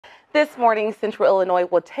This morning, Central Illinois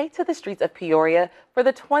will take to the streets of Peoria for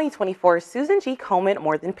the 2024 Susan G. Komen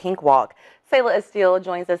More Than Pink Walk. Sayla Estelle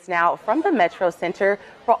joins us now from the Metro Center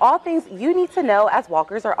for all things you need to know as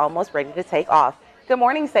walkers are almost ready to take off. Good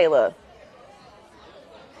morning, Sayla.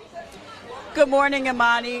 Good morning,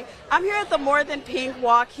 Imani. I'm here at the More Than Pink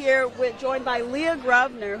Walk joined by Leah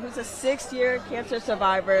Grubner, who's a 6-year cancer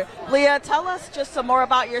survivor. Leah, tell us just some more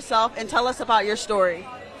about yourself and tell us about your story.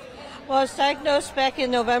 Well, I was diagnosed back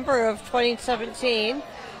in November of 2017.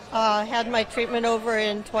 Had my treatment over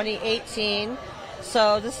in 2018.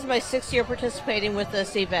 So this is my 6th year participating with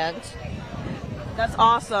this event. That's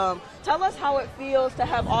awesome. Tell us how it feels to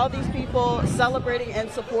have all these people celebrating and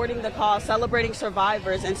supporting the cause, celebrating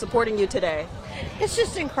survivors and supporting you today. It's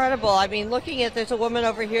just incredible. I mean, looking at, there's a woman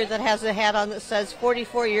over here that has a hat on that says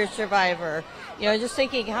 44-year survivor. You know, just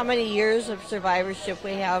thinking how many years of survivorship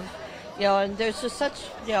we have. You know, and there's just such,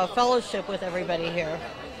 fellowship with everybody here.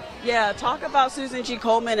 Yeah, talk about Susan G.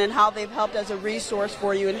 Komen and how they've helped as a resource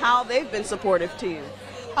for you and how they've been supportive to you.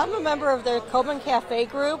 I'm a member of the Komen Cafe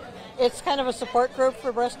group. It's kind of a support group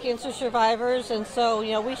for breast cancer survivors, and so,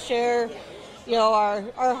 we share,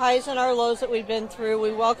 our highs and our lows that we've been through.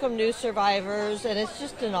 We welcome new survivors, and it's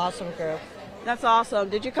just an awesome group. That's awesome.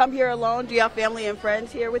 Did you come here alone? Do you have family and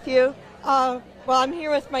friends here with you? Well, I'm here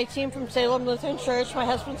with my team from Salem Lutheran Church. My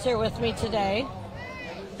husband's here with me today.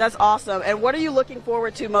 That's awesome. And what are you looking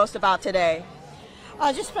forward to most about today?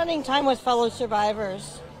 Just spending time with fellow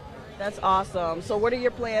survivors. That's awesome. So what are your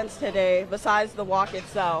plans today besides the walk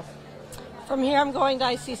itself? From here, I'm going to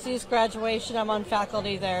ICC's graduation. I'm on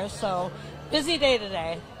faculty there, so busy day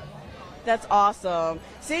today. That's awesome.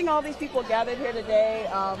 Seeing all these people gathered here today,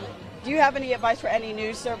 do you have any advice for any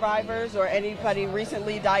new survivors or anybody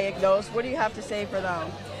recently diagnosed? What do you have to say for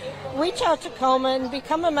them? Reach out to Komen,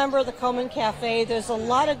 become a member of the Komen Cafe. There's a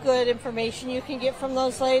lot of good information you can get from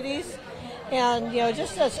those ladies. And,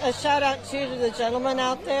 just a shout out to the gentlemen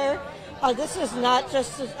out there. This is not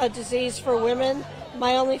just a disease for women.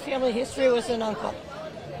 My only family history was an uncle.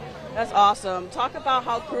 That's awesome. Talk about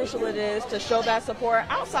how crucial it is to show that support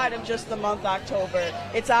outside of just the month October.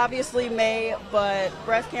 It's obviously May, but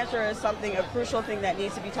breast cancer is a crucial thing that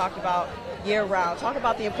needs to be talked about year-round. Talk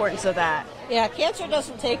about the importance of that. Yeah, cancer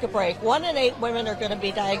doesn't take a break. 1 in 8 women are going to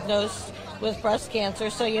be diagnosed with breast cancer.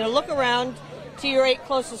 So, look around to your 8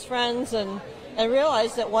 closest friends and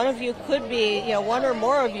realize that one of you could be, one or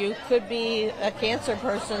more of you could be a cancer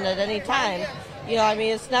person at any time.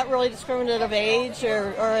 It's not really discriminative of age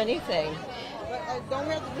or anything.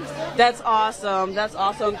 That's awesome. That's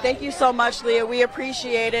awesome. Thank you so much, Leah. We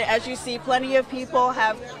appreciate it. As you see, plenty of people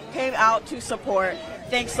have came out to support.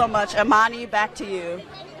 Thanks so much. Imani, back to you.